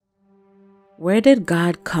Where did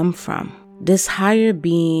God come from? This higher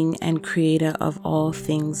being and creator of all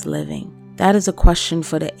things living. That is a question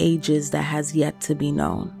for the ages that has yet to be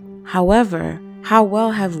known. However, how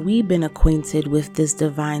well have we been acquainted with this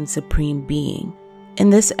divine supreme being?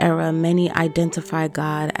 In this era, many identify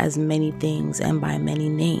God as many things and by many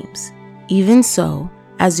names. Even so,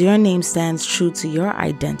 as your name stands true to your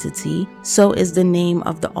identity, so is the name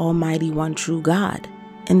of the Almighty One True God.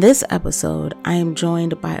 In this episode, I am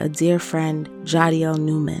joined by a dear friend, Jadiel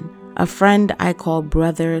Newman, a friend I call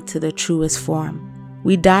brother to the truest form.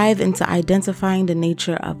 We dive into identifying the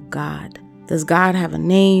nature of God. Does God have a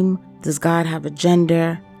name? Does God have a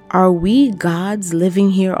gender? Are we gods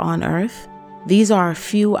living here on earth? These are a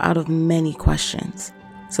few out of many questions.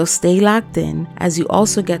 So stay locked in as you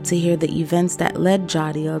also get to hear the events that led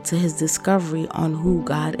Jadiel to his discovery on who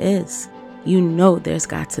God is. You know there's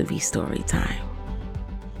got to be story time.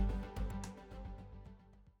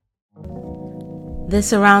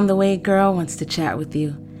 This around the way girl wants to chat with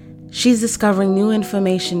you. She's discovering new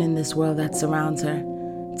information in this world that surrounds her,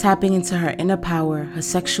 tapping into her inner power, her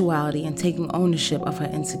sexuality, and taking ownership of her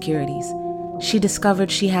insecurities. She discovered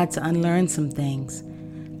she had to unlearn some things.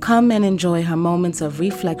 Come and enjoy her moments of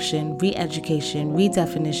reflection, re-education,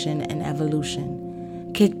 redefinition, and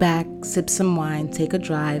evolution. Kick back, sip some wine, take a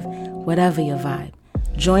drive, whatever your vibe.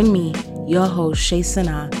 Join me, your host, Shay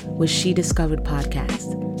Sana, with She Discovered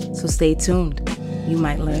Podcast. So stay tuned. You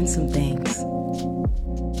might learn some things.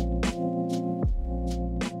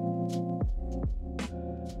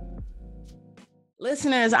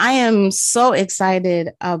 Listeners, I am so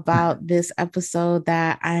excited about this episode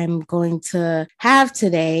that I'm going to have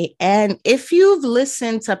today. And if you've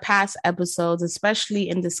listened to past episodes, especially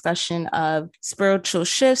in discussion of spiritual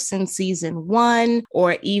shifts in season 1,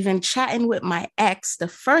 or even chatting with my ex, the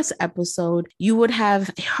first episode, you would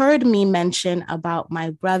have heard me mention about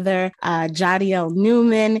my brother, Jadiel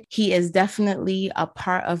Newman. He is definitely a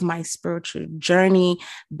part of my spiritual journey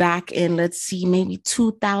back in, maybe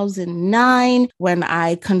 2009, when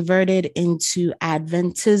I converted into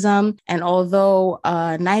Adventism. And although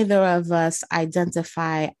neither of us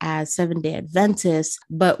identify as Seventh-day Adventists,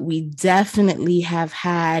 but we definitely have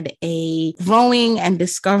had a growing and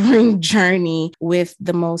discovering journey with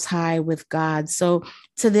the Most High, with God. So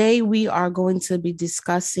today we are going to be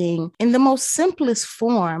discussing, in the most simplest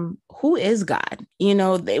form, who is God? You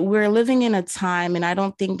know, we're living in a time, and I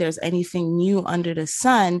don't think there's anything new under the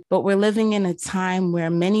sun, but we're living in a time where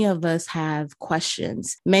many of us have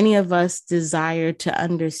questions. Many of us desire to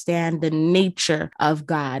understand the nature of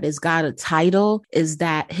God. Is God a title? Is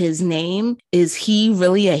that his name? Is he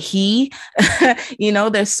really a he? You know,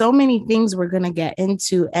 there's so many things we're going to get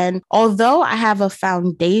into. And although I have a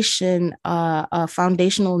foundational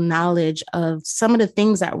knowledge of some of the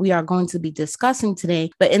things that we are going to be discussing today,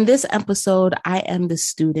 but in this episode, I am the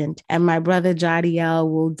student, and my brother Jadiel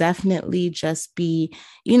will definitely just be,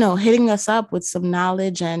 hitting us up with some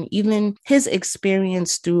knowledge and even his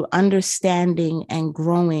experience through understanding and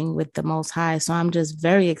growing with the Most High. So I'm just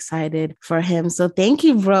very excited for him. So thank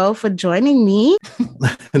you, bro, for joining me.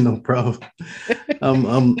 No problem.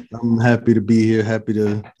 I'm happy to be here, happy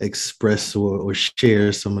to express or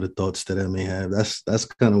share some of the thoughts that I may have. That's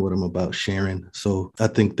kind of what I'm about, sharing. So I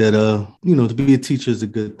think that to be a teacher is a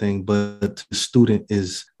good thing, but the student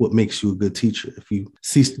is what makes you a good teacher. If you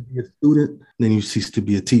cease to be a student, then you cease to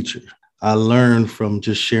be a teacher. I learn from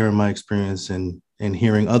just sharing my experience and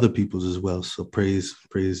hearing other people's as well. So praise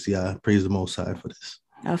the Most High for this.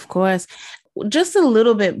 Of course. Just a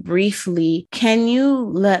little bit briefly, can you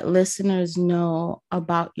let listeners know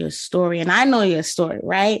about your story? And I know your story,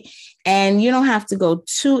 right? And you don't have to go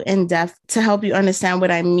too in depth to help you understand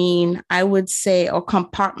what I mean. I would say, or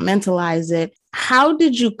compartmentalize it. How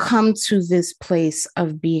did you come to this place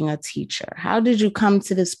of being a teacher? How did you come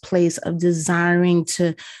to this place of desiring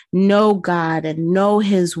to know God and know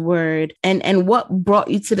his word? And what brought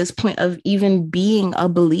you to this point of even being a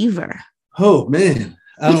believer? Oh, man.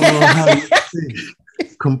 I don't know how to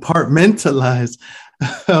compartmentalize.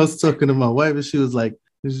 I was talking to my wife and she was like,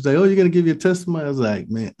 oh, you're going to give your testimony? I was like,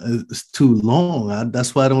 man, it's too long.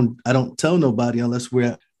 That's why I don't tell nobody unless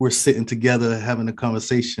we're sitting together having a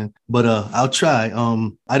conversation. But I'll try.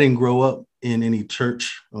 I didn't grow up in any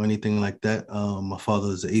church or anything like that. My father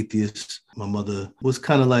is an atheist. My mother was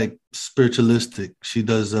kind of like spiritualistic. She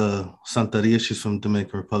does Santeria. She's from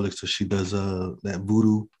Dominican Republic, so she does that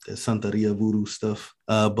voodoo, that Santeria voodoo stuff,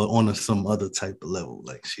 but on some other type of level.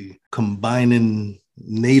 Like she combining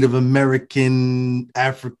Native American,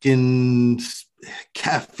 African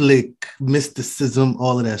Catholic mysticism,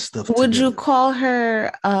 all of that stuff. Would you call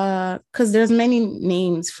her, because there's many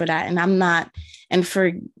names for that, and I'm not, and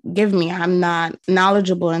forgive me, I'm not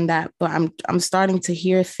knowledgeable in that, but I'm starting to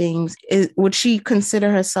hear things. Would she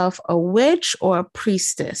consider herself a witch or a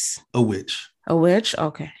priestess? A witch. A witch?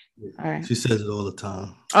 Okay. All right. She says it all the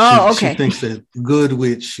time. Oh, okay. She thinks that good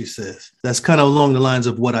witch, she says. That's kind of along the lines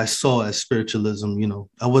of what I saw as spiritualism. You know,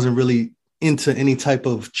 I wasn't really into any type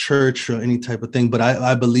of church or any type of thing, but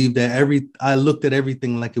I believe that I looked at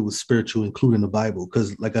everything like it was spiritual, including the Bible.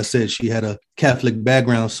 Because like I said, she had a Catholic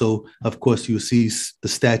background. So of course you see the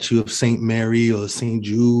statue of Saint Mary or Saint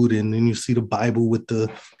Jude. And then you see the Bible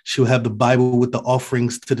she'll have the Bible with the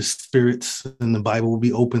offerings to the spirits, and the Bible will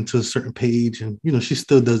be open to a certain page. And, you know, she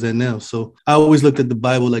still does that now. So I always looked at the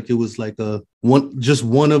Bible like it was like just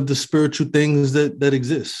one of the spiritual things that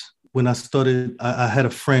exists. When I started, I had a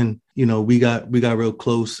friend, you know, we got real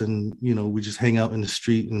close, and, you know, we just hang out in the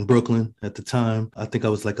street in Brooklyn at the time. I think I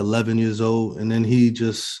was like 11 years old. And then he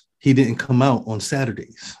didn't come out on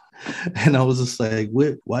Saturdays. And I was just like,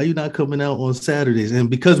 why are you not coming out on Saturdays? And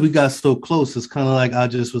because we got so close, it's kind of like, I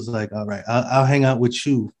just was like, all right, I'll hang out with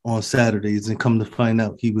you on Saturdays. And come to find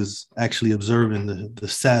out, he was actually observing the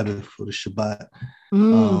Sabbath or the Shabbat.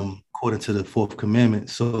 According to the fourth commandment.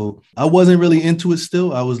 So I wasn't really into it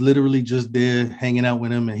still. I was literally just there hanging out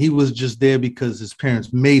with him, and he was just there because his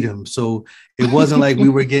parents made him. So it wasn't like we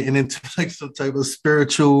were getting into like some type of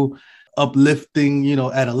spiritual uplifting, you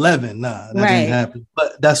know, at 11. Nah, that didn't happen.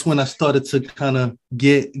 But that's when I started to kind of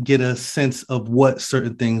get a sense of what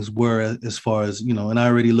certain things were, as far as, you know, and I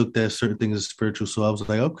already looked at certain things as spiritual. So I was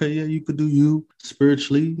like, okay, yeah, you could do you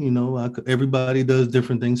spiritually, you know, everybody does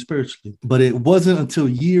different things spiritually. But it wasn't until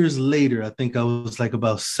years later, I think I was like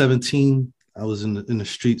about 17. I was in the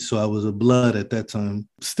streets, so I was a blood at that time.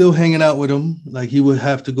 Still hanging out with him. Like, he would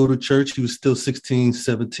have to go to church. He was still 16,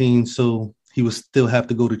 17. So he would still have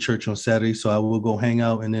to go to church on Saturday. So I would go hang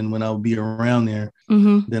out. And then when I would be around there,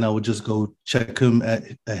 then I would just go check him at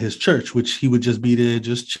his church, which he would just be there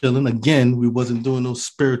just chilling. Again, we wasn't doing no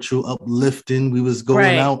spiritual uplifting. We was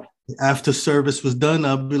going out. After service was done,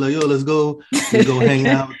 I'd be like, yo, let's go hang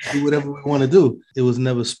out, do whatever we want to do. It was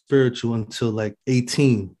never spiritual until like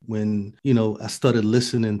 18, when, you know, I started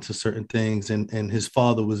listening to certain things, and his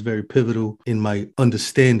father was very pivotal in my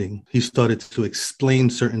understanding. He started to explain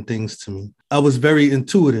certain things to me. I was very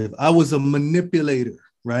intuitive. I was a manipulator.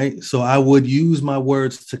 Right. So I would use my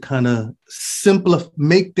words to kind of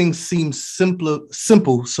make things seem simple.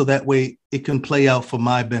 So that way it can play out for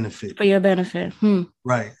my benefit. For your benefit.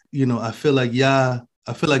 Right. You know, I feel like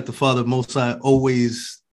the Father Most High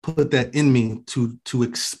always put that in me to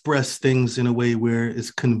express things in a way where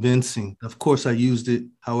it's convincing. Of course, I used it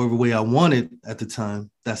however way I wanted at the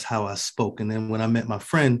time. That's how I spoke. And then when I met my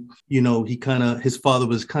friend, you know, his father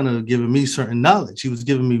was kind of giving me certain knowledge. He was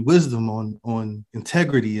giving me wisdom on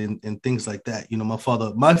integrity and things like that. You know, my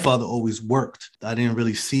father always worked. I didn't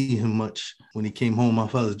really see him much when he came home. My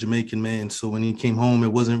father's a Jamaican man. So when he came home,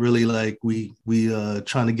 it wasn't really like we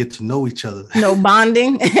trying to get to know each other. No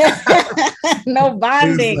bonding. No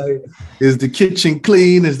bonding. Like, is the kitchen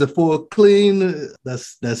clean? Is the floor clean?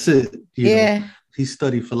 That's it. You know? He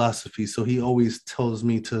studied philosophy, so he always tells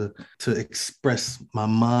me to express my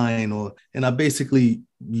mind, and I basically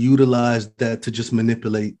utilized that to just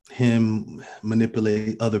manipulate him,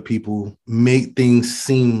 manipulate other people, make things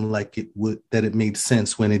seem like that it made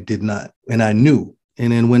sense when it did not. And I knew.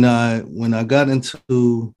 And then when I got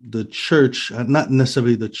into the church, not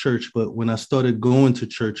necessarily the church, but when I started going to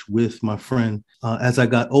church with my friend, as I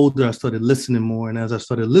got older, I started listening more. And as I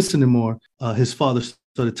started listening more, his father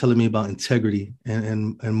started telling me about integrity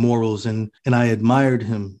and morals. And I admired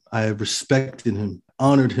him. I respected him,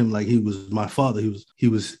 honored him like he was my father. He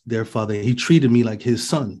was their father. He treated me like his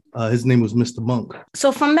son. His name was Mr. Monk.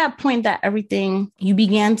 So from that point you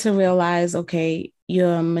began to realize, okay,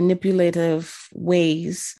 your manipulative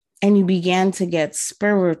ways, and you began to get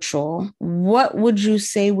spiritual. What would you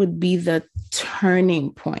say would be the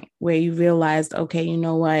turning point where you realized, okay, you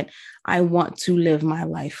know what? I want to live my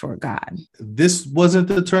life for God. This wasn't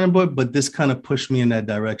the turning point, but this kind of pushed me in that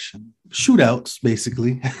direction. Shootouts,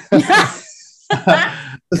 basically.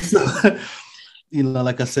 So, you know,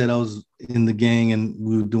 like I said, I was in the gang and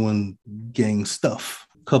we were doing gang stuff.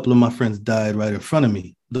 A couple of my friends died right in front of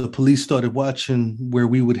me. The police started watching where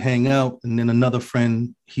we would hang out. And then another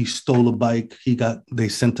friend, he stole a bike. They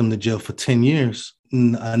sent him to jail for 10 years.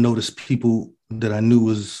 And I noticed people that I knew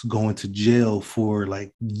was going to jail for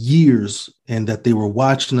like years, and that they were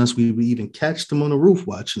watching us. We would even catch them on the roof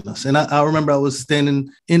watching us. And I remember I was standing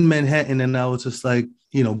in Manhattan, and I was just like,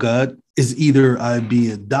 you know, God, is either I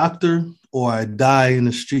be a doctor or I die in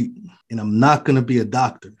the street. And I'm not going to be a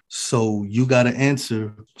doctor. So you got to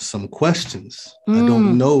answer some questions. I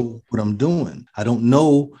don't know what I'm doing. I don't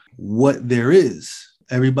know what there is.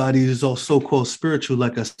 Everybody is all so-called spiritual.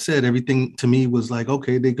 Like I said, everything to me was like,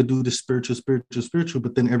 okay, they could do the spiritual,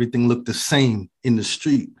 but then everything looked the same in the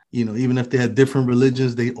street. You know, even if they had different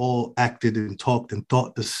religions, they all acted and talked and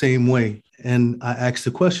thought the same way. And I asked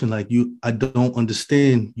the question, like, I don't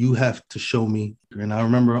understand. You have to show me. And I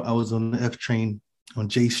remember I was on the F train on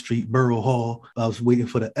J Street, Borough Hall. I was waiting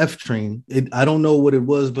for the F train. I don't know what it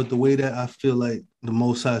was, but the way that I feel like the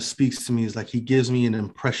Most High speaks to me is like he gives me an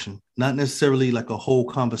impression, not necessarily like a whole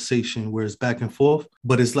conversation where it's back and forth,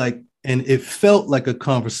 but it's like, and it felt like a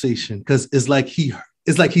conversation because it's like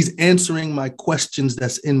he's answering my questions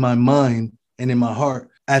that's in my mind and in my heart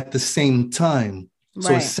at the same time. Right.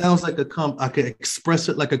 So it sounds like I could express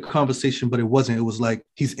it like a conversation, but it wasn't. It was like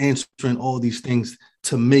he's answering all these things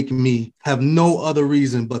to make me have no other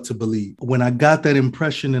reason but to believe. When I got that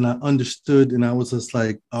impression and I understood, and I was just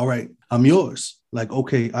like, all right, I'm yours. Like,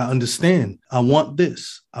 okay, I understand. I want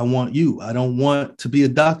this. I want you. I don't want to be a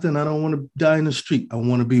doctor and I don't want to die in the street. I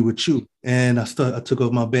want to be with you. And I took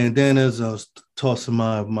off my bandanas. I was tossing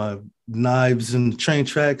my knives and train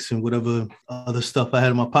tracks and whatever other stuff I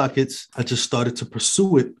had in my pockets. I just started to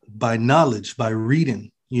pursue it by knowledge, by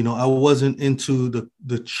reading. You know, I wasn't into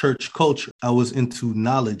the church culture. I was into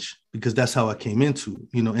knowledge because that's how I came into,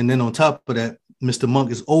 you know, and then on top of that, Mr. Monk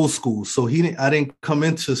is old school. So I didn't come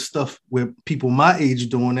into stuff where people my age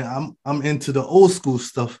doing it. I'm into the old school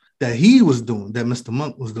stuff that he was doing, that Mr.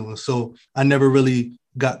 Monk was doing. So I never really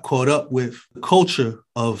got caught up with the culture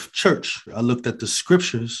of church. I looked at the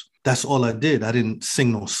scriptures. That's all I did. I didn't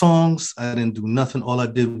sing no songs. I didn't do nothing. All I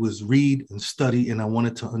did was read and study, and I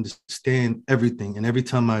wanted to understand everything. And every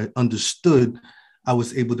time I understood, I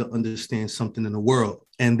was able to understand something in the world.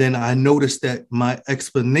 And then I noticed that my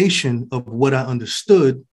explanation of what I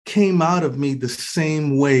understood came out of me the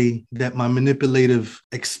same way that my manipulative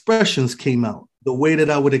expressions came out. The way that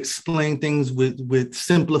I would explain things with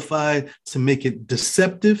simplify to make it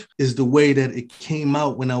deceptive is the way that it came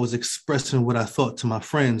out when I was expressing what I thought to my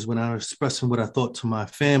friends, when I was expressing what I thought to my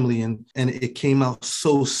family. And it came out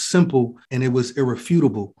so simple and it was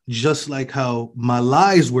irrefutable, just like how my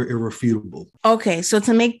lies were irrefutable. Okay, so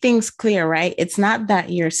to make things clear, right? It's not that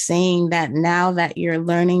you're saying that now that you're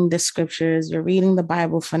learning the scriptures, you're reading the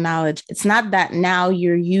Bible for knowledge. It's not that now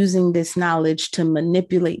you're using this knowledge to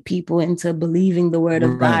manipulate people into believing the word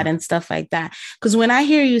of God and stuff like that. Because when I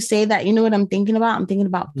hear you say that, you know what I'm thinking about? I'm thinking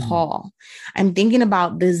about Paul. I'm thinking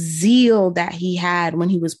about the zeal that he had when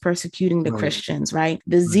he was persecuting the Christians, right?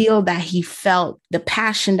 The zeal that he felt, the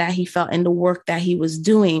passion that he felt in the work that he was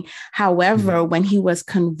doing. However, when he was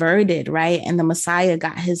converted, right, and the Messiah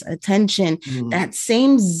got his attention, that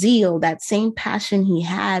same zeal, that same passion he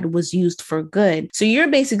had was used for good. So you're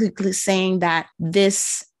basically saying that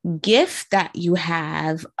this gift that you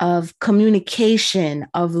have of communication,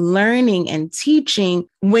 of learning and teaching,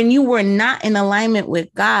 when you were not in alignment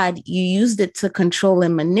with God, you used it to control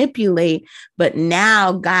and manipulate. But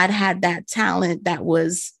now God had that talent that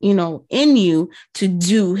was, you know, in you to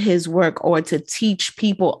do his work or to teach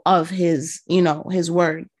people of his, you know, his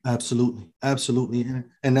word. Absolutely. Absolutely.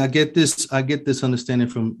 And I get this understanding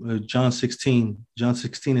from John 16. John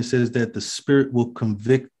 16, it says that the Spirit will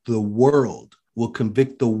convict the world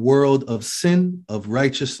of sin, of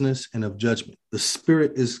righteousness, and of judgment. The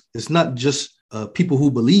Spirit is not just people who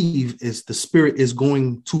believe, is the Spirit is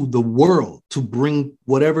going to the world to bring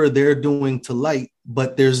whatever they're doing to light.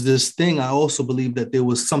 But there's this thing, I also believe that there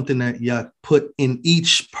was something that Yah put in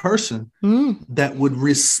each person that would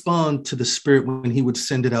respond to the Spirit when he would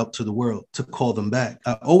send it out to the world to call them back.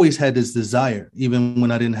 I always had this desire, even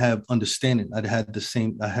when I didn't have understanding. I had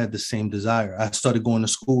the same desire. I started going to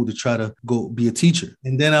school to try to go be a teacher.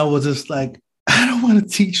 And then I was just like, I don't want to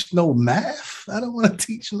teach no math. I don't want to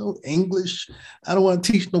teach no English. I don't want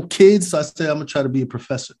to teach no kids. So I said, I'm going to try to be a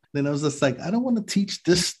professor. Then I was just like, I don't want to teach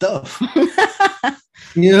this stuff.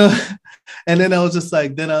 You know? And then I was just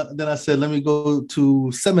like, then I said, let me go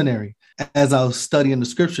to seminary. As I was studying the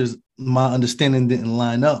scriptures, my understanding didn't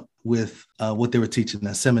line up with what they were teaching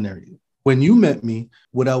at seminary. When you met me,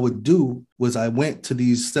 what I would do was I went to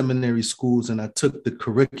these seminary schools and I took the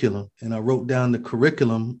curriculum and I wrote down the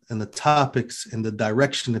curriculum and the topics and the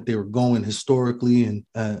direction that they were going historically and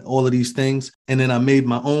all of these things. And then I made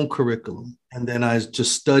my own curriculum. And then I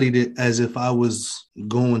just studied it as if I was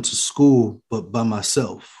going to school, but by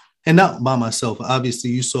myself. And not by myself.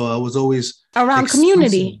 Obviously, you saw I was always around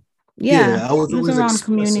community. Yeah, I was always around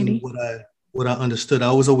community. what I understood.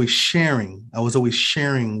 I was always sharing.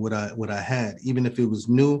 What I had, even if it was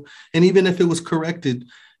new and even if it was corrected,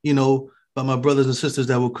 by my brothers and sisters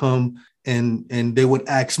that would come and they would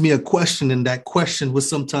ask me a question, and that question would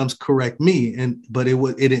sometimes correct me. But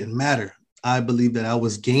it didn't matter. I believe that I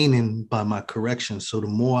was gaining by my correction. So the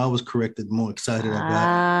more I was corrected, the more excited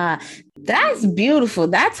I got. That's beautiful.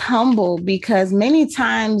 That's humble, because many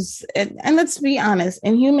times, and let's be honest,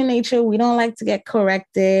 in human nature, we don't like to get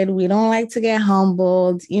corrected. We don't like to get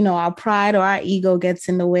humbled. Our pride or our ego gets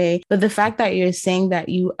in the way. But the fact that you're saying that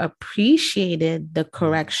you appreciated the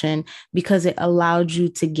correction because it allowed you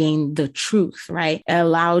to gain the truth, right? It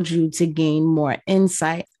allowed you to gain more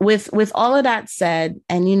insight. With all of that said,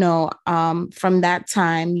 and from that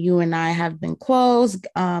time, you and I have been close,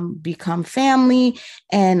 become family,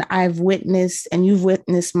 and I've witnessed, and you've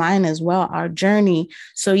witnessed mine as well, our journey.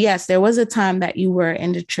 So yes, there was a time that you were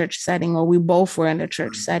in the church setting, or we both were in the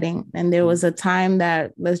church setting. And there was a time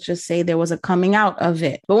that, let's just say, there was a coming out of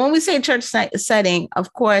it. But when we say church setting,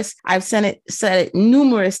 of course, I've said it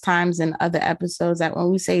numerous times in other episodes that when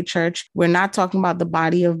we say church, we're not talking about the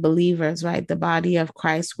body of believers, right? The body of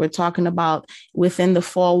Christ. We're talking about within the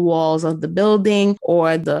four walls of the building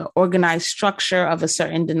or the organized structure of a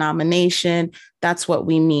certain denomination. That's what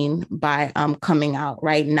we mean by coming out,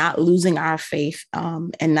 right? Not losing our faith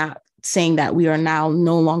and not saying that we are now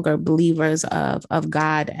no longer believers of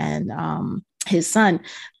God and his son.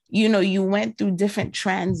 You went through different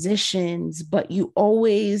transitions, but you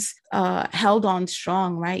always held on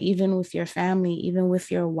strong, right? Even with your family, even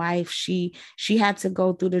with your wife, she had to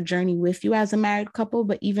go through the journey with you as a married couple,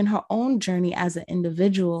 but even her own journey as an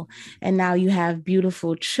individual. And now you have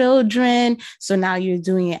beautiful children. So now you're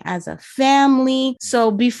doing it as a family.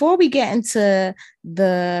 So before we get into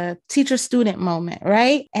the teacher-student moment,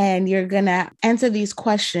 right? And you're going to answer these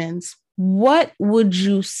questions, what would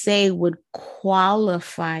you say would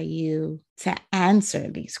qualify you to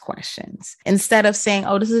answer these questions instead of saying,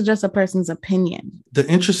 oh, this is just a person's opinion? The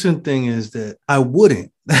interesting thing is that I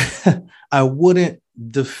wouldn't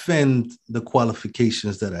defend the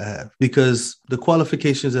qualifications that I have, because the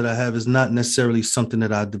qualifications that I have is not necessarily something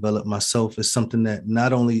that I developed myself. It's something that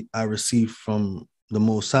not only I received from the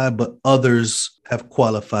Most High, but others have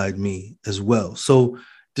qualified me as well. So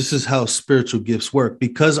this is how spiritual gifts work.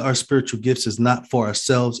 Because our spiritual gifts is not for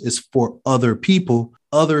ourselves, it's for other people.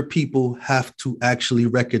 Other people have to actually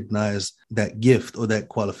recognize that gift or that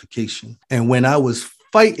qualification. And when I was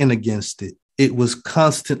fighting against it, it was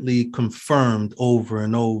constantly confirmed over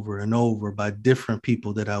and over and over by different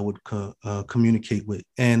people that I would communicate with.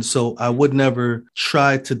 And so I would never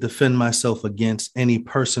try to defend myself against any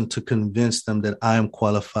person to convince them that I am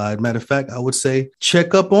qualified. Matter of fact, I would say,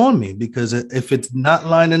 check up on me, because if it's not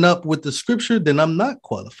lining up with the scripture, then I'm not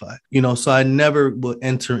qualified. So I never will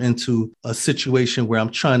enter into a situation where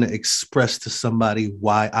I'm trying to express to somebody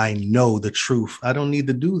why I know the truth. I don't need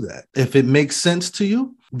to do that. If it makes sense to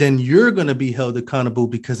you, then you're going to be held accountable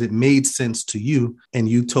because it made sense to you and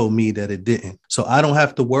you told me that it didn't. So I don't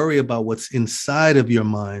have to worry about what's inside of your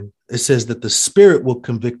mind. It says that the Spirit will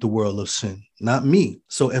convict the world of sin, not me.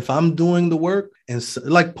 So if I'm doing the work, and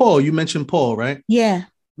like Paul, you mentioned Paul, right? Yeah.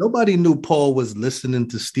 Nobody knew Paul was listening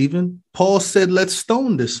to Stephen. Paul said, let's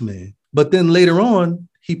stone this man. But then later on,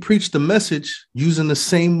 he preached the message using the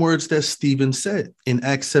same words that Stephen said in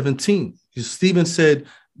Acts 17. Stephen said,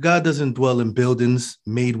 God doesn't dwell in buildings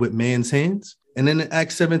made with man's hands. And then in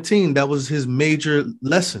Acts 17, that was his major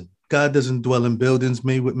lesson. God doesn't dwell in buildings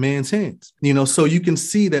made with man's hands. So you can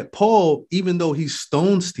see that Paul, even though he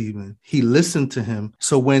stoned Stephen, he listened to him.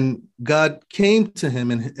 So when God came to him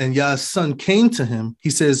and Yah's son came to him, he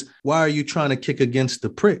says, why are you trying to kick against the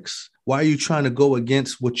pricks? Why are you trying to go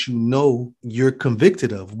against what you know you're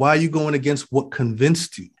convicted of? Why are you going against what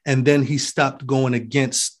convinced you? And then he stopped going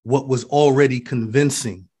against what was already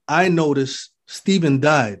convincing. I noticed Stephen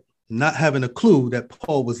died not having a clue that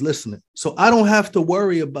Paul was listening. So I don't have to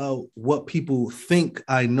worry about what people think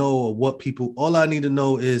I know or all I need to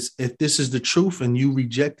know is if this is the truth and you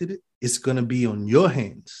rejected it, it's going to be on your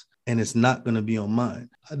hands and it's not going to be on mine.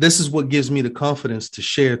 This is what gives me the confidence to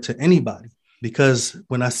share to anybody. Because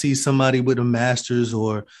when I see somebody with a master's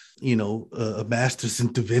or, a master's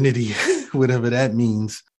in divinity, whatever that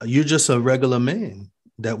means, you're just a regular man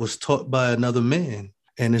that was taught by another man.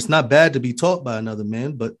 And it's not bad to be taught by another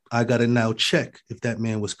man, but I got to now check if that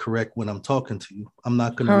man was correct when I'm talking to you. I'm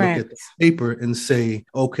not going to look at the paper and say,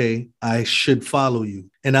 okay, I should follow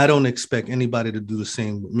you. And I don't expect anybody to do the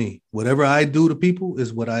same with me. Whatever I do to people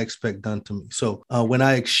is what I expect done to me. So when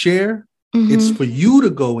I share, it's for you to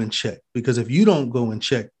go and check, because if you don't go and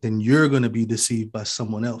check, then you're going to be deceived by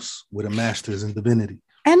someone else with a master's in divinity.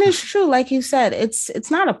 And it's true, like you said,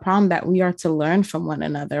 it's not a problem that we are to learn from one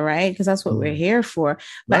another, right? Because that's what we're here for.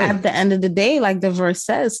 But at the end of the day, like the verse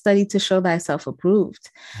says, study to show thyself approved.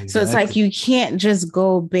 Exactly. So it's like you can't just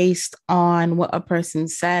go based on what a person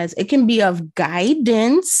says. It can be of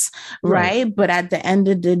guidance, right? But at the end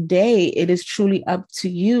of the day, it is truly up to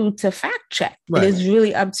you to fact check. It is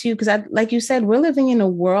really up to you because, like you said, we're living in a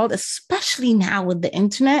world, especially now with the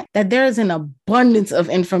internet, that there is an abundance of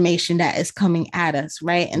information that is coming at us,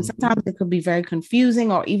 right? And sometimes it could be very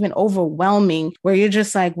confusing or even overwhelming where you're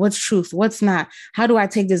just like, what's truth? What's not? How do I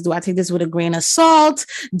take this? Do I take this with a grain of salt?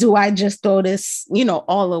 Do I just throw this,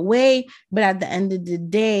 all away? But at the end of the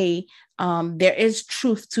day, there is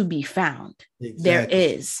truth to be found. Exactly. There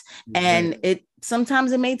is. And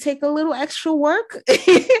sometimes it may take a little extra work,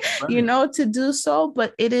 to do so,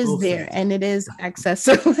 but it is there and it is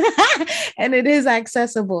accessible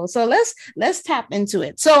So let's tap into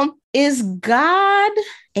it. So is God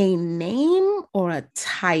a name or a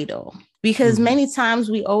title? Because many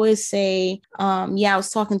times we always say, I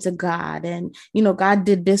was talking to God and, God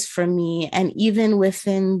did this for me. And even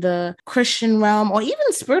within the Christian realm or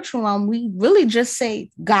even spiritual realm, we really just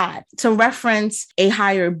say God to reference a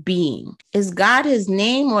higher being. Is God his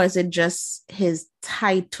name or is it just his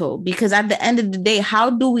title? Because at the end of the day,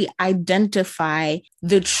 how do we identify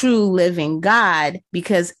the true living God?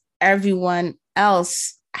 Because everyone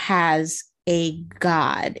else has a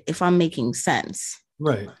God, if I'm making sense.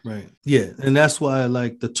 Right. Yeah. And that's why I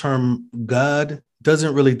like the term God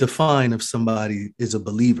doesn't really define if somebody is a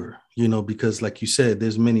believer, because like you said,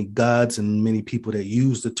 there's many gods and many people that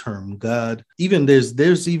use the term God. Even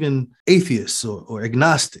there's even atheists or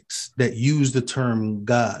agnostics that use the term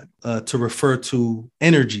God to refer to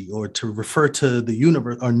energy or to refer to the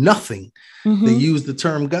universe or nothing. They use the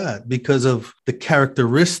term God because of the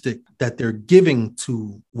characteristic that they're giving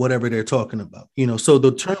to whatever they're talking about. So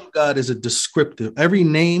the term God is a descriptive. Every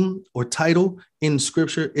name or title in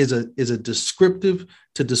scripture is a descriptive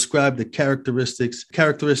to describe the characteristics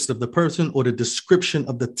of the person or the description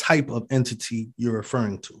of the type of entity you're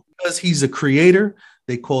referring to. Because he's a creator,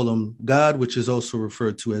 they call him God, which is also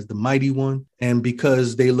referred to as the mighty one. And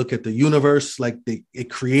because they look at the universe like it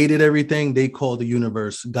created everything, they call the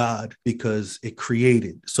universe God because it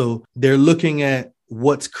created. So they're looking at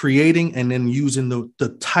what's creating and then using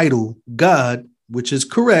the title God, which is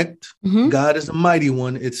correct. God is a mighty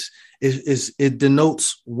one. It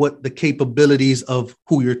denotes what the capabilities of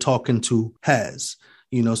who you're talking to has.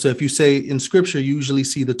 So if you say in scripture, you usually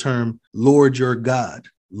see the term Lord your God.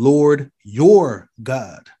 Lord your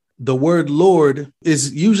God. The word Lord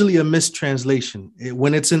is usually a mistranslation.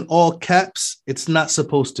 When it's in all caps, it's not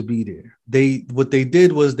supposed to be there. What they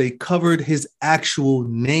did was they covered his actual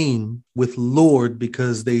name with Lord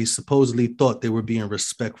because they supposedly thought they were being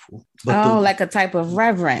respectful. But like a type of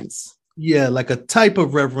reverence. Yeah, like a type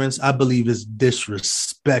of reverence, I believe is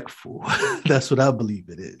disrespectful. That's what I believe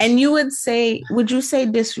it is. And would you say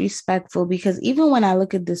disrespectful? Because even when I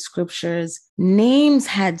look at the scriptures, names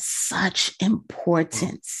had such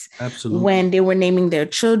importance. Absolutely. When they were naming their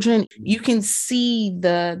children, you can see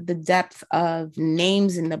the depth of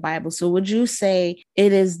names in the Bible. So would you say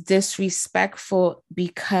it is disrespectful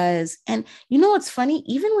because, and what's funny,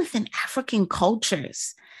 even within African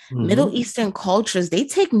cultures, Middle Eastern cultures, they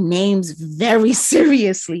take names very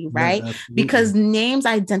seriously, right? Yeah, because names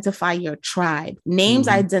identify your tribe, names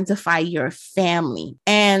identify your family.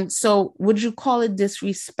 And so would you call it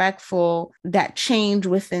disrespectful that change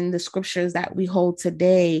within the scriptures that we hold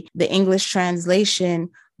today, the English translation?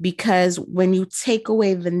 Because when you take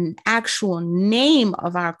away the actual name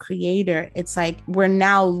of our creator, it's like we're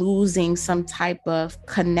now losing some type of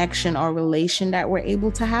connection or relation that we're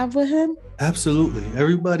able to have with him. Absolutely.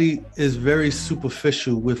 Everybody is very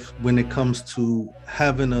superficial when it comes to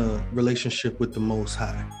having a relationship with the Most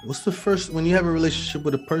High. When you have a relationship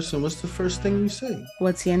with a person, what's the first thing you say?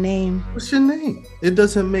 What's your name? What's your name? It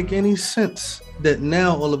doesn't make any sense that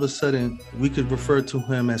now all of a sudden we could refer to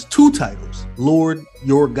him as two titles, Lord,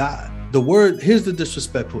 your God. Here's the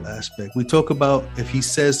disrespectful aspect. We talk about if he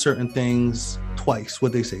says certain things twice,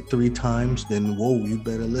 what they say 3 times, then whoa, you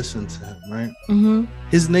better listen to him, right?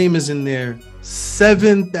 His name is in there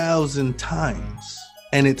 7,000 times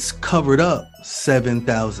and it's covered up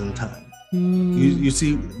 7,000 times. You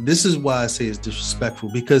see, this is why I say it's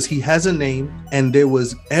disrespectful, because he has a name and there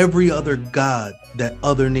was every other god that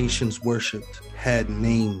other nations worshipped had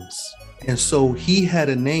names. And so he had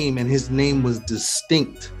a name and his name was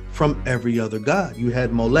distinct from every other god. You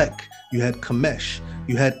had Molech, you had Kamesh,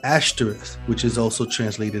 you had Ashtoreth, which is also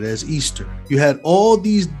translated as Easter. You had all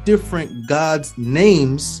these different gods'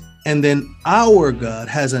 names, and then our God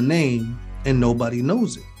has a name and nobody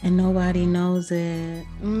knows it. And nobody knows it.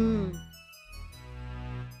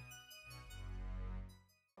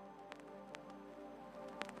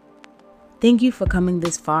 Thank you for coming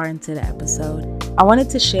this far into the episode. I wanted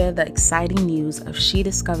to share the exciting news of She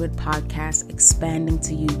Discovered podcast expanding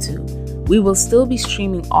to YouTube. We will still be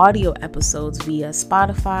streaming audio episodes via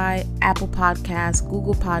Spotify, Apple Podcasts,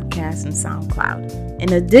 Google Podcasts, and SoundCloud.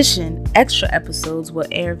 In addition, extra episodes will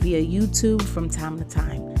air via YouTube from time to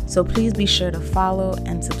time. So please be sure to follow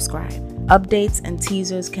and subscribe. Updates and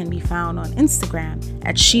teasers can be found on Instagram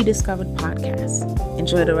at She Discovered Podcast.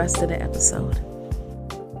 Enjoy the rest of the episode.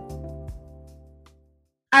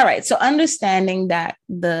 All right. So understanding that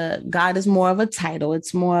the God is more of a title,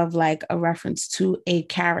 it's more of like a reference to a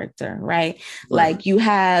character, right? Like you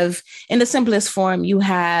have, in the simplest form, you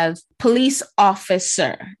have police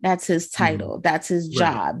officer. That's his title. That's his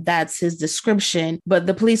job. That's his description. But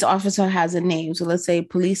the police officer has a name. So let's say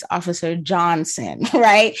Police Officer Johnson,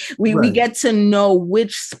 right? We get to know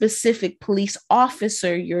which specific police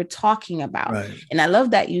officer you're talking about. Right. And I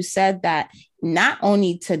love that you said that not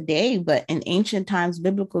only today, but in ancient times,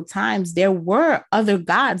 biblical times, there were other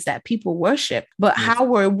gods that people worship. But how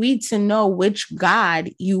were we to know which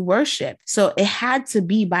God you worship? So it had to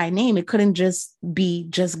be by name. It couldn't just be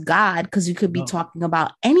just God, because you could be talking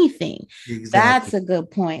about anything. Exactly. That's a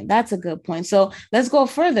good point. That's a good point. So let's go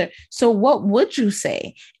further. So what would you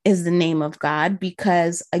say is the name of God?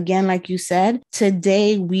 Because again, like you said,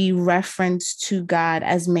 today we reference to God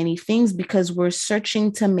as many things because we're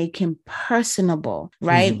searching to make him personable,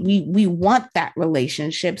 right? We want that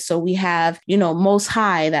relationship. So we have, Most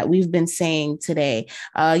High that we've been saying today.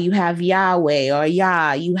 You have Yahweh or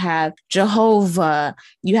Yah, you have Jehovah,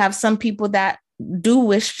 you have some people that do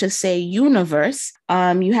wish to say universe.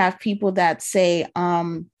 You have people that say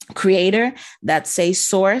creator, that say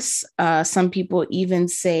source. Some people even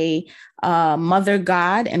say mother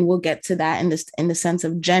God, and we'll get to that in the sense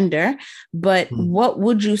of gender. But what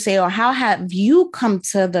would you say, or how have you come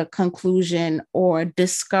to the conclusion or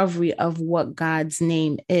discovery of what God's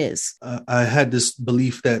name is? I had this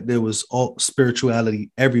belief that there was all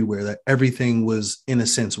spirituality everywhere, that everything was in a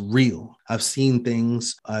sense real. I've seen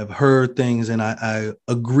things, I've heard things, and I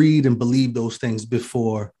agreed and believed those things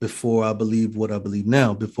before I believed what I believe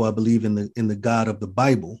now, before I believe in the God of the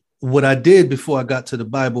Bible. What I did before I got to the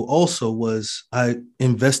Bible also was I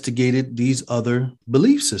investigated these other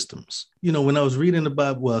belief systems. When I was reading the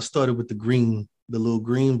Bible, I started with the little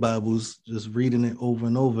green Bibles, just reading it over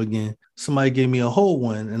and over again. Somebody gave me a whole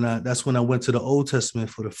one, and that's when I went to the Old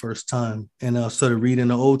Testament for the first time. And I started reading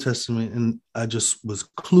the Old Testament, and I just was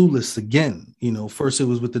clueless again. First it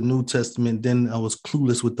was with the New Testament, then I was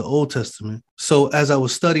clueless with the Old Testament. So as I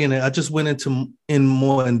was studying it, I just went in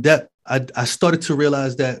more in depth. I started to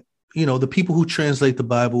realize that the people who translate the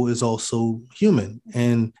Bible is also human.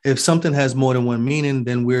 And if something has more than one meaning,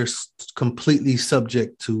 then we're completely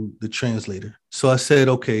subject to the translator. So I said,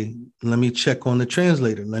 okay, let me check on the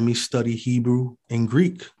translator. Let me study Hebrew and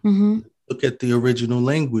Greek. Look at the original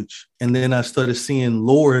language. And then I started seeing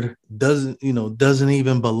Lord doesn't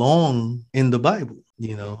even belong in the Bible,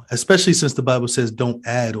 especially since the Bible says don't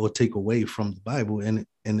add or take away from the Bible. And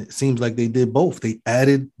it seems like they did both. They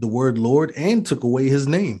added the word Lord and took away his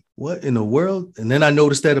name. What in the world? And then I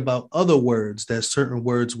noticed that about other words, that certain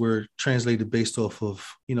words were translated based off of,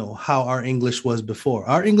 how our English was before.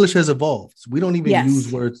 Our English has evolved. We don't even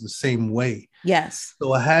use words the same way. Yes.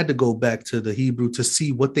 So I had to go back to the Hebrew to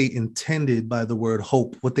see what they intended by the word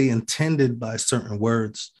hope, what they intended by certain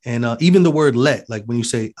words. And even the word let, like when you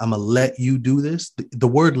say, I'm going to let you do this, the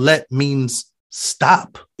word let means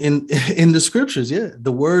stop in the scriptures. Yeah.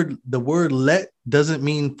 The word let doesn't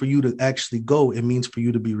mean for you to actually go. It means for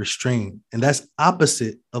you to be restrained. And that's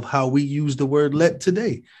opposite of how we use the word let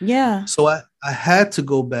today. Yeah. So I had to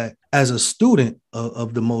go back as a student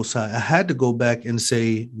of the Most High. I had to go back and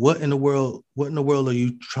say, what in the world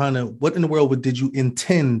did you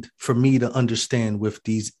intend for me to understand with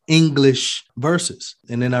these English verses?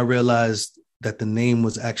 And then I realized that the name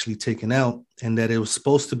was actually taken out and that it was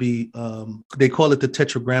supposed to be, they call it the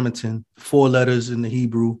Tetragrammaton, 4 letters in the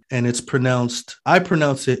Hebrew, and I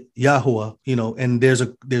pronounce it Yahuwah, and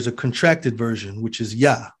there's a contracted version, which is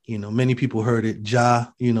Yah. Many people heard it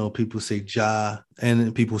Jah, people say Jah,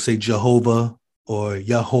 and people say Jehovah, or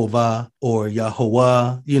Yahovah, or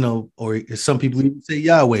Yahweh, or some people even say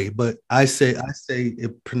Yahweh, but I say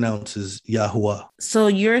it pronounces Yahuwah. So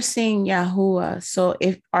you're saying Yahuwah. So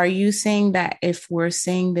are you saying that if we're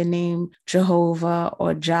saying the name Jehovah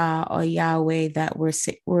or Jah or Yahweh, that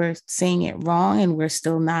we're saying it wrong and we're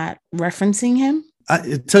still not referencing him?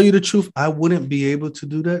 I tell you the truth, I wouldn't be able to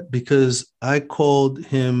do that because I called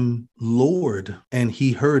him Lord and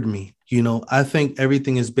he heard me. I think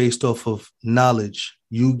everything is based off of knowledge.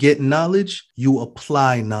 You get knowledge, you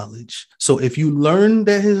apply knowledge. So if you learn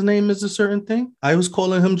that his name is a certain thing, I was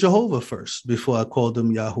calling him Jehovah first before I called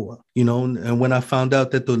him Yahuwah, and when I found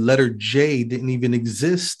out that the letter J didn't even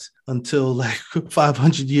exist until like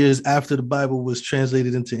 500 years after the Bible was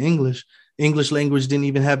translated into English language didn't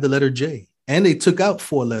even have the letter J. And they took out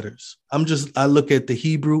 4 letters. I look at the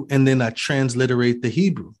Hebrew and then I transliterate the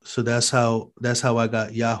Hebrew. So that's how I got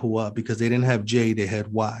Yahuwah, because they didn't have J, they had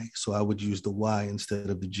Y. So I would use the Y instead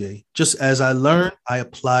of the J. Just as I learned, I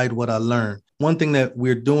applied what I learned. One thing that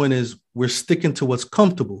we're doing is we're sticking to what's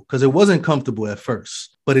comfortable, because it wasn't comfortable at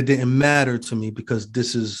first, but it didn't matter to me because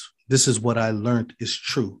this is what I learned is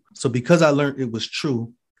true. So because I learned it was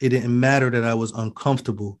true, it didn't matter that I was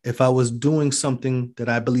uncomfortable. If I was doing something that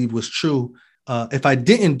I believe was true, if I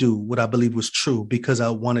didn't do what I believe was true because I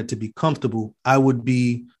wanted to be comfortable, I would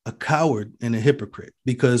be a coward and a hypocrite.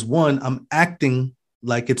 Because one, I'm acting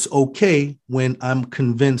like it's okay when I'm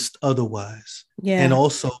convinced otherwise. Yeah. And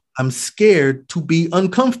also I'm scared to be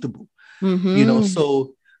uncomfortable. Mm-hmm.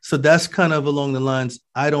 So that's kind of along the lines.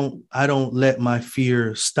 I don't let my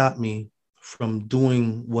fear stop me from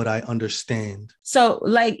doing what I understand. So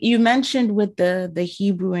like you mentioned with the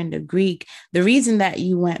Hebrew and the Greek, the reason that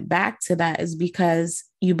you went back to that is because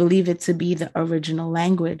you believe it to be the original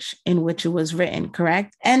language in which it was written,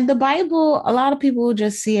 correct? And the Bible, a lot of people will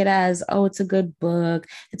just see it as, oh, it's a good book,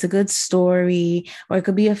 it's a good story, or it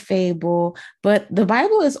could be a fable. But the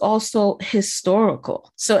Bible is also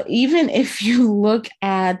historical. So even if you look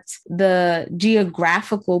at the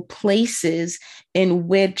geographical places in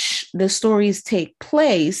which the stories take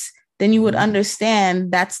place, then you would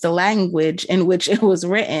understand that's the language in which it was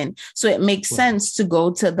written. So it makes sense to go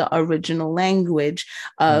to the original language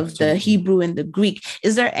of the Hebrew and the Greek.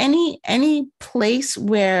 Is there any place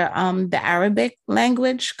where the Arabic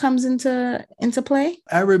language comes into play?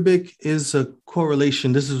 Arabic is a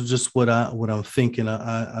correlation. This is just what I'm thinking.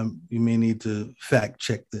 You may need to fact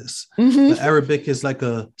check this. Mm-hmm. But Arabic is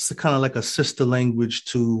it's kind of like a sister language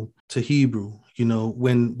to Hebrew.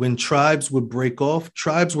 When tribes would break off,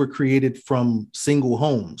 tribes were created from single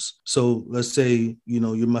homes. So let's say,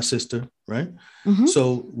 you're my sister, right? Mm-hmm.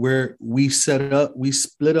 So where we set up, we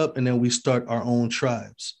split up, and then we start our own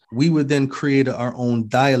tribes. We would then create our own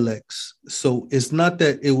dialects. So it's not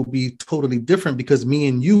that it will be totally different because me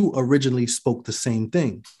and you originally spoke the same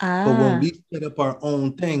thing. But when we set up our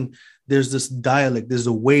own thing, there's this dialect, there's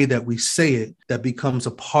a way that we say it that becomes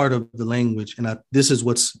a part of the language. And this is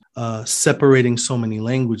what's separating so many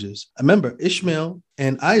languages. I remember Ishmael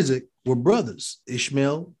and Isaac were brothers.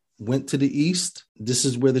 Ishmael went to the east. This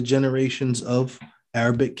is where the generations of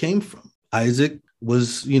Arabic came from. Isaac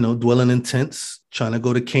was, dwelling in tents, trying to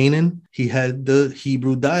go to Canaan. He had the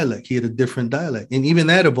Hebrew dialect. He had a different dialect. And even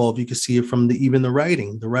that evolved. You can see it from even the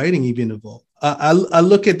writing. The writing even evolved. I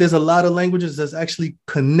look at, there's a lot of languages that's actually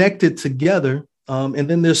connected together. And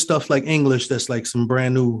then there's stuff like English that's like some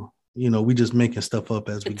brand new, we just making stuff up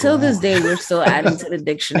as we go. Till this day, we're still adding to the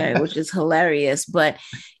dictionary, which is hilarious. But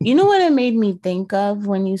you know what it made me think of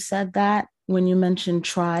when you said that, when you mentioned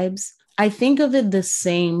tribes? I think of it the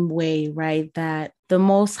same way, right? That the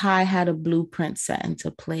Most High had a blueprint set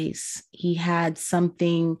into place. He had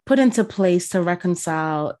something put into place to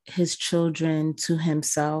reconcile his children to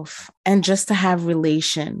himself and just to have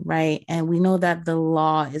relation, right? And we know that the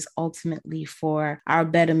law is ultimately for our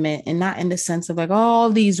betterment, and not in the sense of like all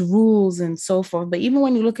these rules and so forth. But even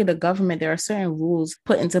when you look at the government, there are certain rules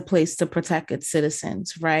put into place to protect its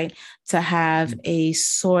citizens, right? To have a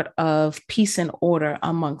sort of peace and order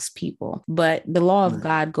amongst people. But the law of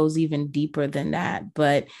God goes even deeper than that.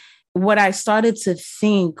 But what I started to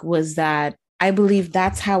think was that I believe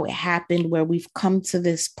that's how it happened, where we've come to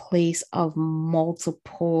this place of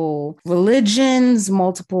multiple religions,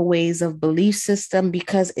 multiple ways of belief system,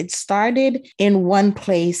 because it started in one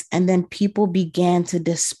place and then people began to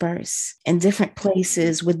disperse in different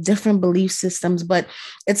places with different belief systems. But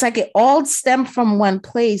it's like it all stemmed from one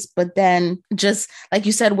place, but then just like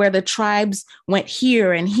you said, where the tribes went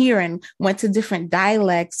here and went to different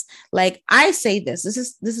dialects. Like I say this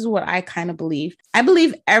is what I kind of believe. I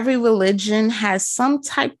believe every religion has some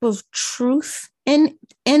type of truth in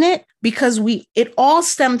it, because it all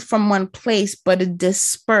stemmed from one place, but it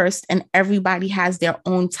dispersed and everybody has their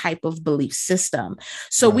own type of belief system.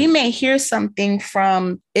 So we may hear something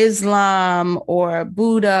from Islam or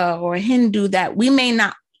Buddha or Hindu that we may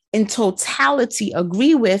not in totality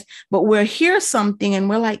agree with, but we'll hear something and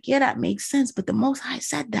we're like, yeah, that makes sense. But the Most High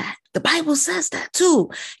said that. The Bible says that too,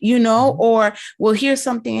 or we'll hear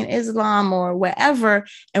something in Islam or wherever,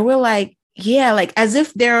 and we're like, yeah, like as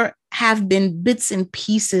if there have been bits and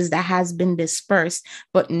pieces that has been dispersed,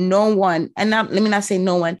 but no one, and let me not say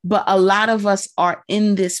no one, but a lot of us are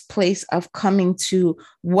in this place of coming to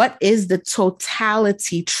what is the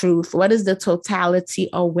totality truth? What is the totality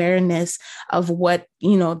awareness of what,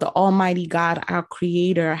 the Almighty God, our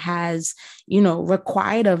creator, has,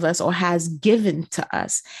 required of us or has given to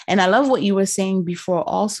us. And I love what you were saying before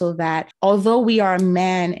also, that although we are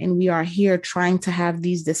man and we are here trying to have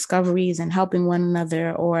these discoveries and helping one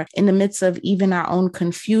another, or in the midst of even our own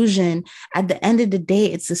confusion, at the end of the day,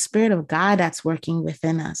 it's the Spirit of God that's working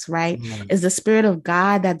within us, right? It's the Spirit of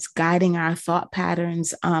God that's guiding our thought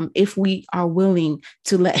patterns, if we are willing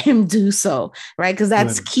to let him do so, right? Because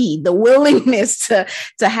that's key, the willingness to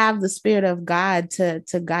have the Spirit of God to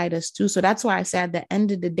guide us too. So that's why I say at the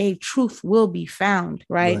end of the day, truth will be found,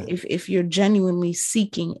 right? If you're genuinely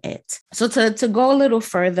seeking it. So to go a little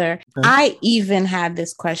further, I even had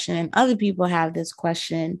this question, and other people have this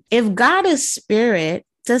question. If God is spirit,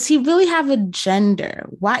 does he really have a gender?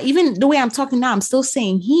 Why, even the way I'm talking now, I'm still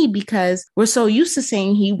saying he, because we're so used to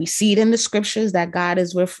saying he. We see it in the scriptures that God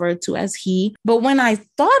is referred to as he. But when I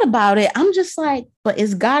thought about it, I'm just like, but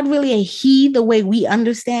is God really a he the way we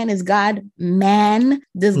understand? Is God man?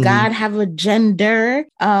 Does God have a gender?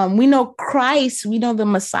 We know Christ, we know the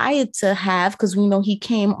Messiah to have, because we know he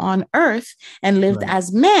came on earth and lived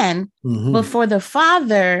as man. But for the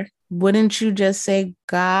Father, wouldn't you just say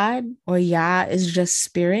God or Yah is just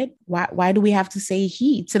spirit? Why do we have to say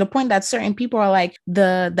he? To the point that certain people are like,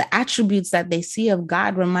 the attributes that they see of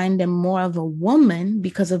God remind them more of a woman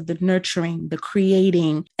because of the nurturing, the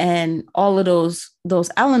creating, and all of those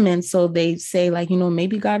elements. So they say, like,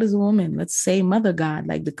 maybe God is a woman. Let's say Mother God,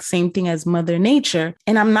 like the same thing as Mother Nature.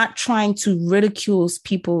 And I'm not trying to ridicule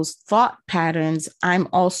people's thought patterns. I'm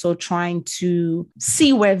also trying to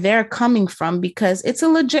see where they're coming from, because it's a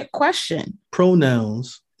legit question.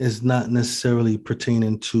 Pronouns is not necessarily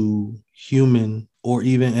pertaining to human or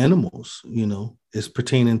even animals, it's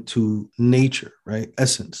pertaining to nature, right?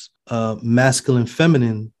 Essence. Masculine,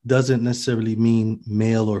 feminine doesn't necessarily mean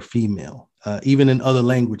male or female. Even in other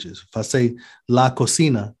languages, if I say la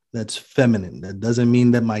cocina, that's feminine. That doesn't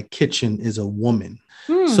mean that my kitchen is a woman.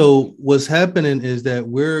 So what's happening is that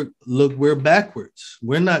we're backwards.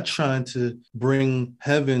 We're not trying to bring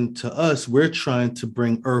heaven to us. We're trying to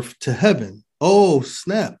bring earth to heaven. Oh,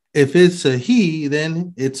 snap. If it's a he,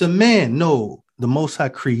 then it's a man. No, the Most High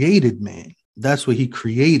created man. That's what he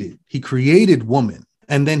created. He created woman.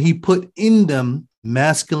 And then he put in them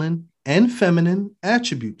masculine and feminine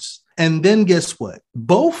attributes. And then guess what?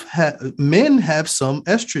 Men have some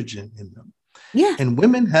estrogen in them. Yeah. And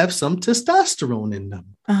women have some testosterone in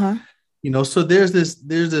them. So there's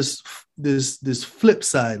this flip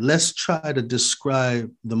side. Let's try to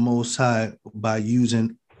describe the Most High by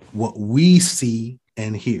using what we see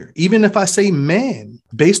and hear. Even if I say man,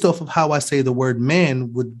 based off of how I say the word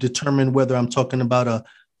man would determine whether I'm talking about a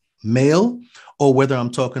male or whether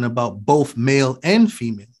I'm talking about both male and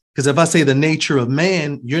female. Because if I say the nature of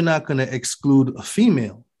man, you're not going to exclude a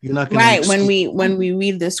female. You're not going to when we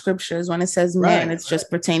read the scriptures, when it says man, it's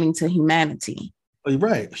just pertaining to humanity.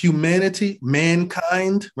 Right. Humanity,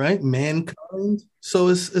 mankind, right? Mankind. So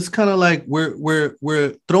it's kind of like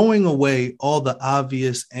we're throwing away all the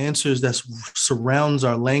obvious answers that surrounds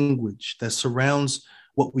our language, that surrounds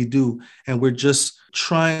what we do. And we're just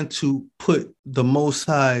trying to put the Most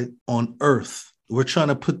High on earth. We're trying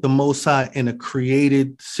to put the Most High in a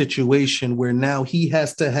created situation where now he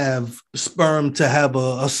has to have sperm to have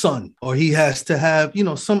a son, or he has to have,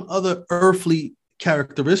 some other earthly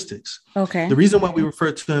characteristics. Okay. The reason why we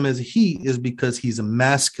refer to him as he is because he's a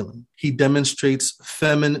masculine. He demonstrates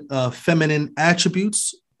feminine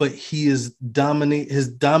attributes, but his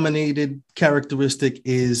dominated characteristic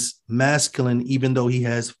is masculine, even though he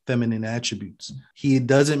has feminine attributes. He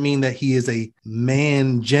doesn't mean that he is a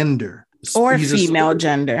man gender. Or female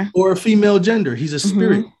gender. Or a female gender. He's a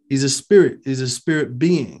spirit. He's a spirit. He's a spirit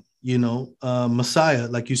being. Messiah,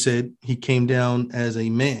 like you said, he came down as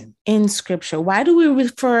a man. In scripture, why do we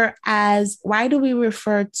refer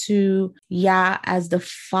to Yah as the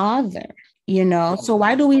Father? So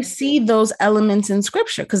why do we see those elements in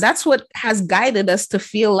scripture? Because that's what has guided us to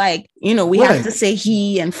feel like, we have to say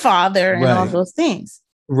he and father and all those things.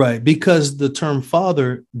 Right, because the term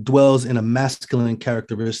father dwells in a masculine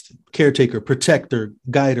characteristic: caretaker, protector,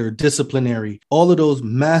 guider, disciplinary, all of those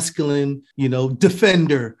masculine,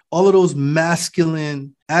 defender, all of those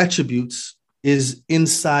masculine attributes is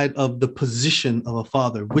inside of the position of a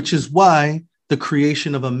father, which is why the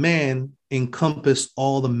creation of a man encompass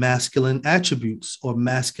all the masculine attributes or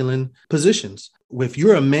masculine positions. If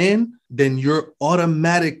you're a man, then you're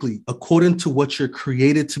automatically, according to what you're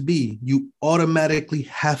created to be, you automatically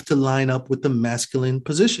have to line up with the masculine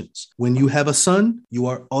positions. When you have a son, you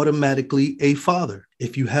are automatically a father.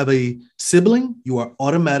 If you have a sibling, you are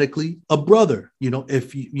automatically a brother.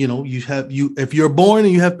 If if you're born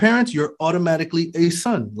and you have parents, you're automatically a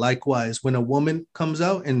son. Likewise, when a woman comes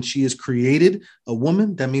out and she is created a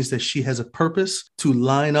woman, that means that she has a purpose to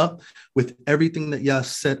line up with everything that Yah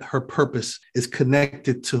said. Her purpose is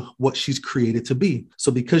connected to what she's created to be.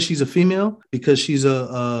 So because she's a female, because she's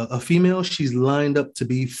a female, she's lined up to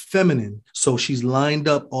be feminine. So she's lined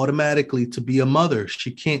up automatically to be a mother. She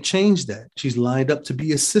can't change that. She's lined up to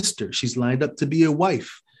be a sister. She's lined up to be a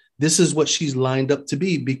wife. This is what she's lined up to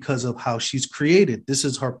be because of how she's created. This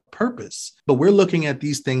is her purpose. But we're looking at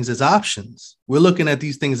these things as options. We're looking at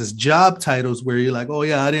these things as job titles where you're like, oh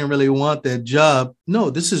yeah, I didn't really want that job. No,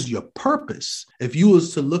 this is your purpose. If you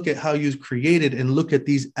was to look at how you're created and look at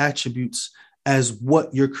these attributes as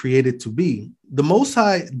what you're created to be, the Most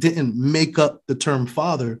High didn't make up the term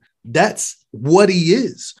father. That's what he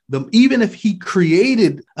is. Even if he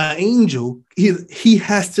created an angel, he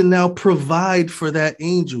has to now provide for that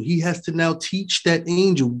angel. He has to now teach that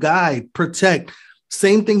angel, guide, protect.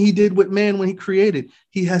 Same thing he did with man when he created.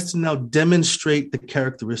 He has to now demonstrate the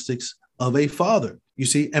characteristics of a father. You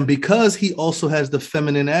see, and because he also has the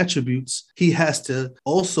feminine attributes, he has to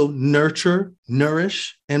also nurture,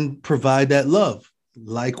 nourish, and provide that love.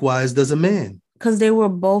 Likewise does a man. Because they were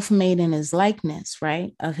both made in his likeness,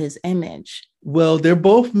 right? Of his image. Well, they're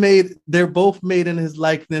both made in his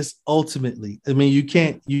likeness ultimately. I mean, you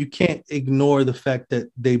can't ignore the fact that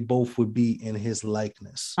they both would be in his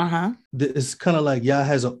likeness. It's kind of like Yah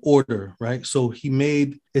has an order, right? So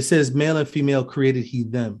it says male and female created he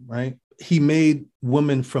them, right? He made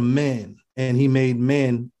woman from man, and he made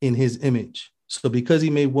man in his image. So because he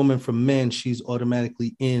made woman from man, she's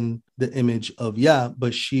automatically in the image of Yah,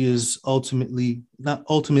 but she's ultimately in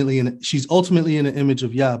the image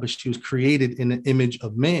of Yah, but she was created in the image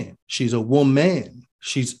of man. She's a woman.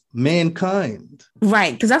 She's mankind.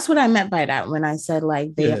 Right. Because that's what I meant by that when I said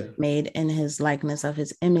like they are made in his likeness of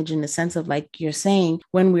his image, in the sense of like you're saying,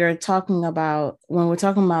 when we're talking about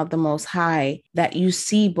the Most High, that you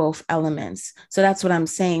see both elements. So that's what I'm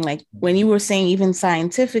saying. Like when you were saying even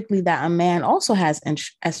scientifically that a man also has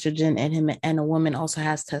estrogen in him and a woman also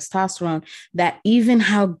has testosterone, that even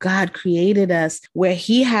how God created us, where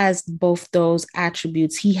he has both those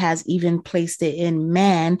attributes, he has even placed it in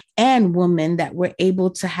man and woman, that we're able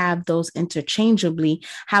to have those interchangeably.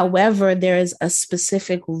 However, there is a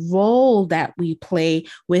specific role that we play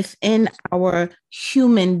within our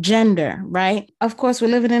human gender, right? Of course, we're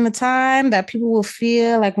living in a time that people will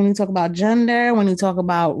feel like when you talk about gender, when you talk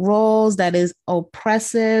about roles, that is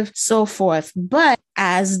oppressive, so forth. But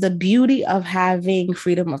as the beauty of having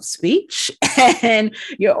freedom of speech and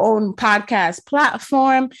your own podcast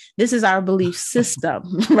platform, this is our belief system,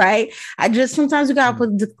 right? Sometimes we gotta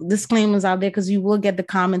put disclaimers out there because you will get the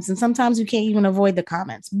comments, and sometimes you can't even avoid the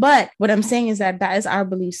comments. But what I'm saying is that is our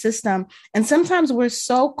belief system. And sometimes we're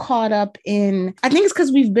so caught up in, I think it's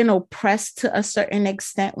because we've been oppressed to a certain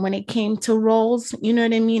extent when it came to roles, you know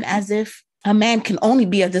what I mean? As if a man can only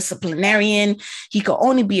be a disciplinarian. He can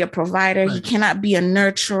only be a provider. Right. He cannot be a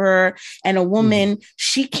nurturer. And a woman,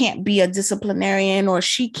 she can't be a disciplinarian, or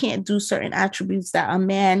she can't do certain attributes that a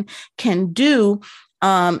man can do.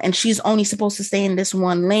 And she's only supposed to stay in this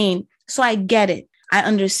one lane. So I get it. I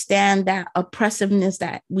understand that oppressiveness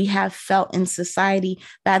that we have felt in society,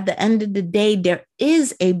 but at the end of the day, there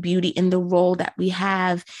is a beauty in the role that we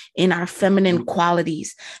have in our feminine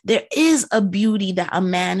qualities. There is a beauty that a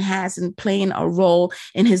man has in playing a role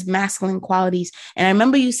in his masculine qualities. And I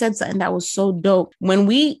remember you said something that was so dope.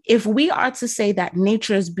 If we are to say that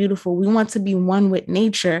nature is beautiful, we want to be one with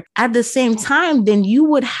nature, at the same time, then you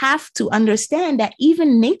would have to understand that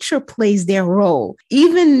even nature plays their role.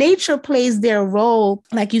 Even nature plays their role,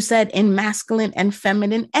 like you said, in masculine and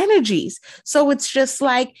feminine energies. So it's just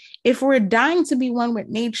like, if we're dying to be one with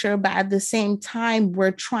nature, but at the same time,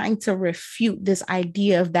 we're trying to refute this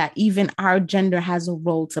idea of that even our gender has a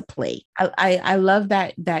role to play. I love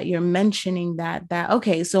that you're mentioning that,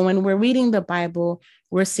 okay, so when we're reading the Bible,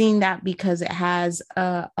 we're seeing that because it has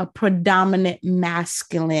a predominant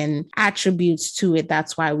masculine attributes to it.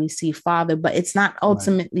 That's why we see father, but it's not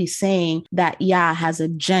ultimately saying that Yah has a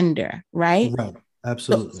gender, right? Right.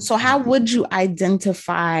 Absolutely. So how would you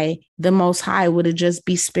identify the Most High? Would it just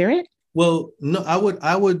be spirit? Well, no,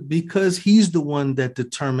 I would, because he's the one that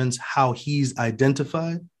determines how he's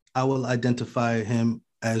identified. I will identify him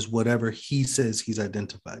as whatever he says he's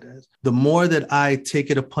identified as. The more that I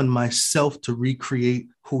take it upon myself to recreate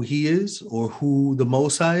who he is or who the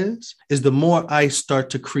Most High is the more I start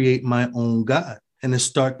to create my own God. And I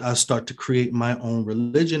start to create my own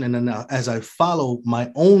religion. And then as I follow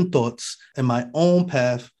my own thoughts and my own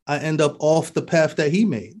path, I end up off the path that he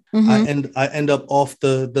made. Mm-hmm. I end up off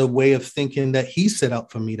the way of thinking that he set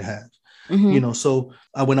out for me to have. Mm-hmm. So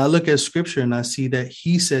when I look at scripture and I see that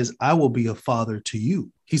he says, I will be a father to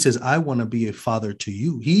you. He says, I want to be a father to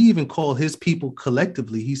you. He even called his people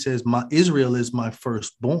collectively. He says, my Israel is my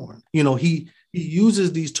firstborn. He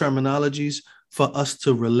uses these terminologies for us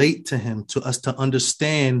to relate to him, to us to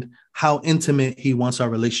understand how intimate he wants our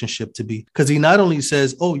relationship to be. Because he not only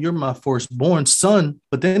says, oh, you're my firstborn son,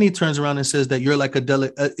 but then he turns around and says that you're like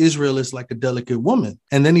Israel is like a delicate woman.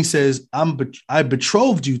 And then he says, I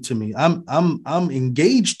betrothed you to me. I'm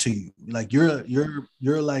engaged to you. Like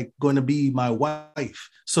you're like going to be my wife.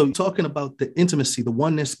 So talking about the intimacy, the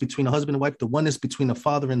oneness between a husband and wife, the oneness between a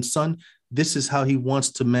father and son, this is how he wants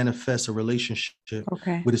to manifest a relationship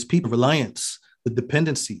with his people. Reliance, the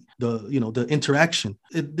dependency, the interaction.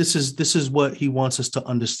 This is what he wants us to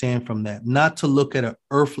understand from that, not to look at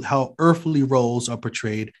how earthly roles are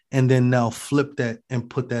portrayed and then now flip that and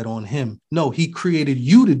put that on him. No, he created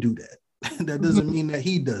you to do that. That doesn't mean that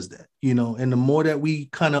he does that, and the more that we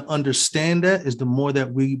kind of understand that is the more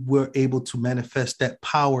that we were able to manifest that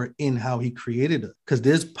power in how he created it, because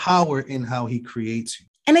there's power in how he creates you.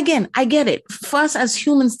 And again, I get it. For us as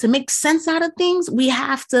humans to make sense out of things, we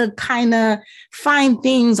have to kind of find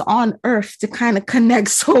things on earth to kind of connect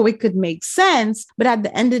so it could make sense. But at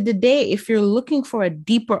the end of the day, if you're looking for a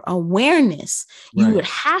deeper awareness, you would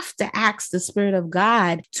have to ask the Spirit of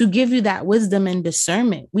God to give you that wisdom and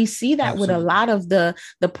discernment. We see that with a lot of the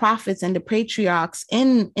prophets and the patriarchs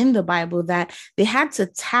in the Bible, that they had to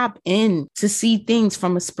tap in to see things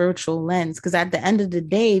from a spiritual lens. Because at the end of the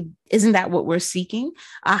day, isn't that what we're seeking?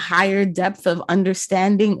 A higher depth of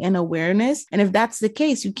understanding and awareness. And if that's the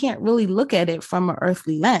case, you can't really look at it from an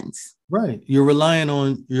earthly lens. Right. You're relying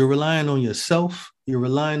on yourself. You're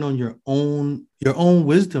relying on your own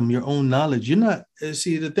wisdom, your own knowledge. You're not,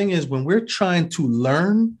 see, the thing is, when we're trying to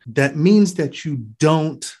learn, that means that you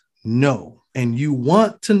don't know and you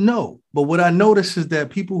want to know. But what I notice is that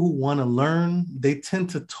people who want to learn, they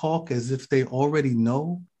tend to talk as if they already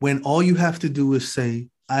know, when all you have to do is say,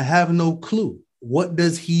 I have no clue. What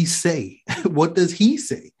does he say? What does he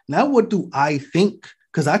say? Now, what do I think?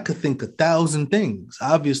 Because I could think 1,000 things.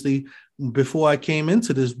 Obviously, before I came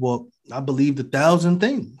into this walk, I believed 1,000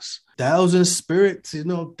 things, 1,000 spirits,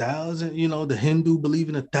 1,000, the Hindu believe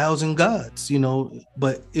in 1,000 gods,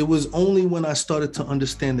 but it was only when I started to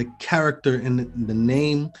understand the character and the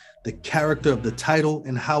name, the character of the title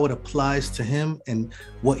and how it applies to him, and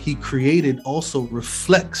what he created also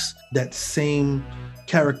reflects that same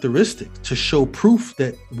characteristic to show proof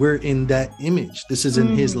that we're in that image. This is in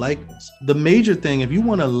his likeness. The major thing, if you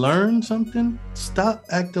want to learn something, stop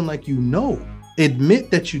acting like you know.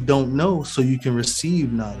 Admit that you don't know so you can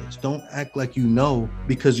receive knowledge. Don't act like you know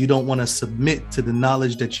because you don't want to submit to the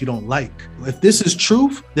knowledge that you don't like. If this is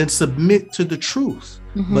truth, then submit to the truth.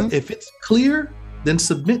 But if it's clear, then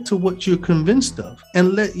submit to what you're convinced of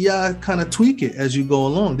and let Yah kind of tweak it as you go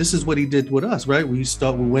along. This is what he did with us, right? We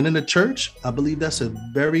went into church. I believe that's a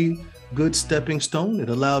very good stepping stone. It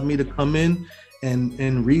allowed me to come in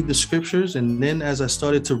and read the scriptures. And then as I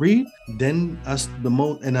started to read, then I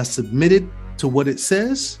submitted to what it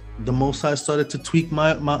says, the Most High started to tweak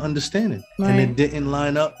my understanding. Right. And it didn't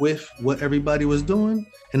line up with what everybody was doing.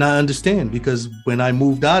 And I understand, because when I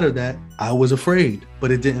moved out of that, I was afraid,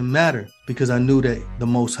 but it didn't matter because I knew that the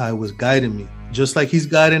Most High was guiding me, just like he's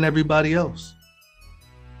guiding everybody else.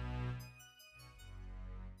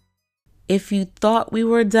 If you thought we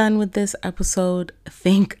were done with this episode,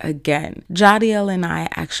 think again. Jadiel and I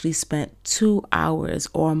actually spent 2 hours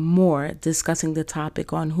or more discussing the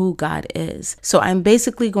topic on who God is. So I'm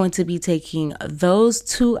basically going to be taking those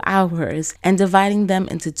 2 hours and dividing them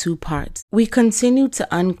into 2 parts. We continue to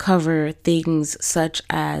uncover things such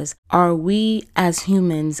as, are we as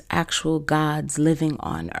humans actual gods living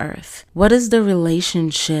on earth? What is the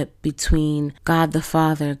relationship between God the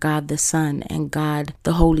Father, God the Son, and God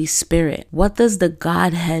the Holy Spirit? What does the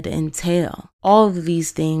Godhead entail? All of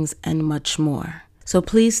these things and much more. So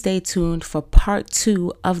please stay tuned for part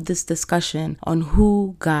 2 of this discussion on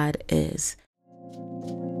who God is.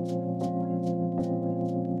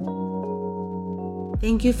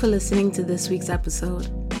 Thank you for listening to this week's episode.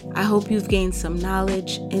 I hope you've gained some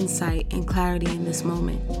knowledge, insight, and clarity in this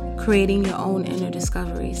moment, creating your own inner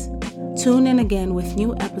discoveries. Tune in again with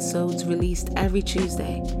new episodes released every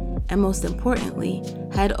Tuesday. And most importantly,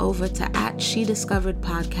 head over to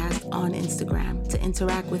 @SheDiscoveredPodcast on Instagram to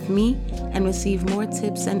interact with me and receive more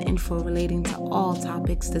tips and info relating to all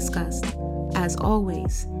topics discussed. As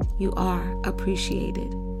always, you are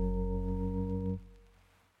appreciated.